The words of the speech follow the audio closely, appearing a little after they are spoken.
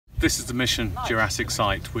This is the Mission Jurassic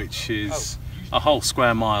site, which is a whole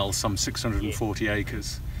square mile, some 640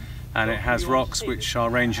 acres. And it has rocks which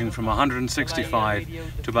are ranging from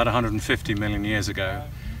 165 to about 150 million years ago.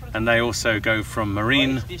 And they also go from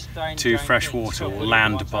marine to freshwater or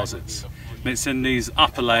land deposits. And it's in these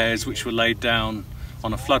upper layers which were laid down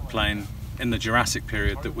on a floodplain in the Jurassic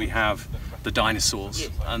period that we have the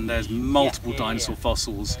dinosaurs. And there's multiple dinosaur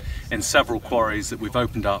fossils in several quarries that we've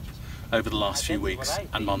opened up over the last few weeks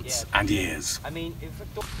and months and years.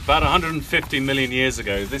 About 150 million years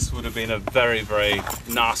ago, this would have been a very, very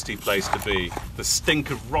nasty place to be. The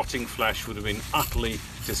stink of rotting flesh would have been utterly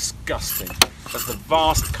disgusting, as the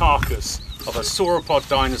vast carcass of a sauropod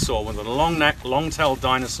dinosaur, one of the long neck, long-tailed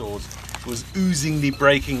dinosaurs, was oozingly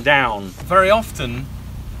breaking down. Very often,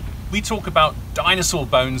 we talk about dinosaur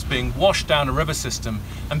bones being washed down a river system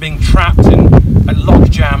and being trapped in a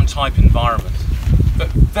logjam type environment. But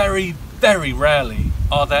very, very rarely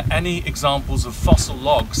are there any examples of fossil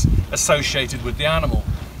logs associated with the animal.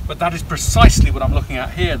 But that is precisely what I'm looking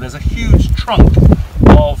at here. There's a huge trunk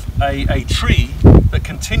of a tree that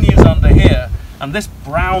continues under here, and this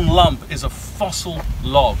brown lump is a fossil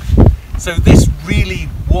log. So this really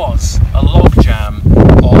was a log jam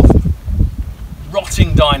of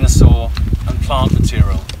rotting dinosaur and plant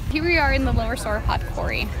material. Here we are in the lower sauropod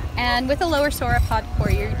quarry, and with the lower sauropod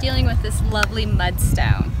quarry you're dealing with this lovely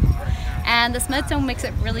mudstone, and this mudstone makes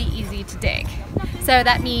it really easy to dig. So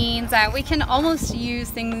that means that we can almost use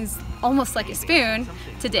things almost like a spoon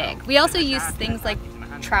to dig. We also use things like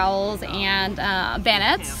trowels and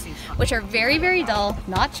bayonets, which are very, very dull,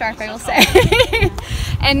 not sharp, I will say.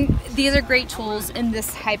 And these are great tools in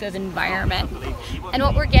this type of environment. And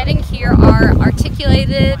what we're getting here are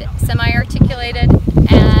articulated, semi-articulated,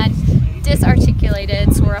 and disarticulated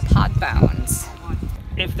sauropod bones.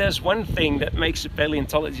 If there's one thing that makes a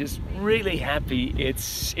paleontologist really happy,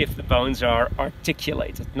 it's if the bones are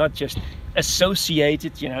articulated, not just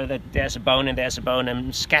associated, you know, that there's a bone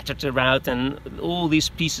and scattered around, and all these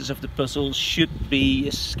pieces of the puzzle should be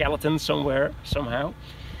a skeleton somewhere, somehow.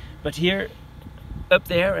 But here, up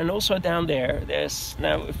there, and also down there, there's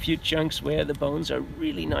now a few chunks where the bones are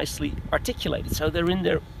really nicely articulated. So they're in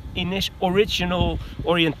their original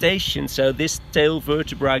orientation. So this tail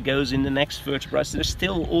vertebra goes in the next vertebra. So they're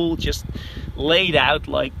still all just laid out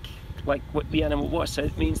like what the animal was. So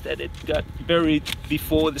it means that it got buried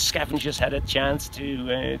before the scavengers had a chance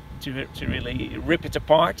to really rip it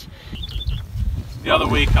apart. The other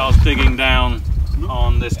week I was digging down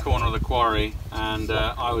on this corner of the quarry, and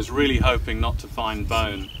I was really hoping not to find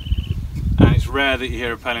bone. And it's rare that you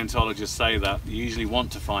hear a paleontologist say that. You usually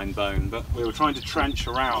want to find bone, but we were trying to trench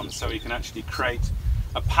around so we can actually create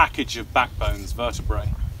a package of backbones, vertebrae.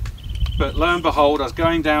 But lo and behold, I was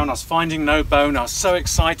going down, I was finding no bone. I was so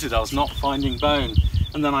excited I was not finding bone.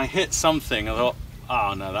 And then I hit something, I thought,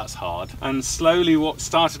 oh no, that's hard. And slowly what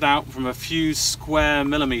started out from a few square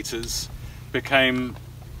millimeters became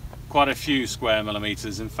quite a few square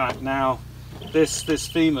millimeters. In fact, now this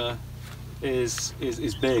femur is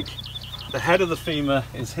big. The head of the femur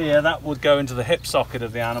is here. That would go into the hip socket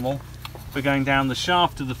of the animal. We're going down the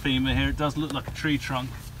shaft of the femur here. It does look like a tree trunk.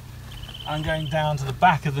 I'm going down to the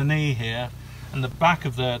back of the knee here, and the back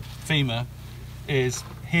of the femur is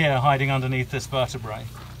here, hiding underneath this vertebrae.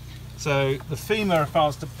 So the femur, if I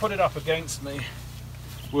was to put it up against me,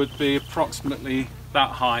 would be approximately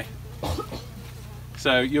that high.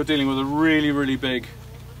 So you're dealing with a really, really big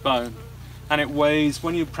bone. And it weighs,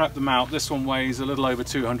 when you prep them out, this one weighs a little over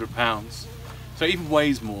 200 pounds. So it even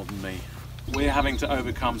weighs more than me. We're having to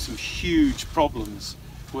overcome some huge problems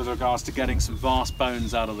with regards to getting some vast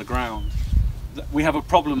bones out of the ground. We have a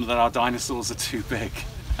problem that our dinosaurs are too big.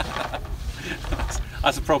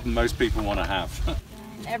 That's a problem most people want to have.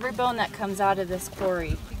 Every bone that comes out of this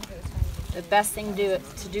quarry, the best thing to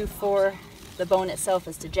do for the bone itself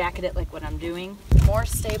is to jacket it like what I'm doing. The more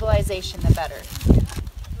stabilization, the better.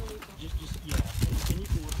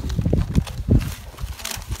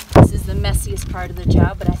 This is the messiest part of the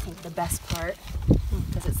job, but I think the best part,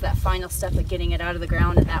 because it's that final step of getting it out of the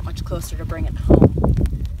ground and that much closer to bring it home.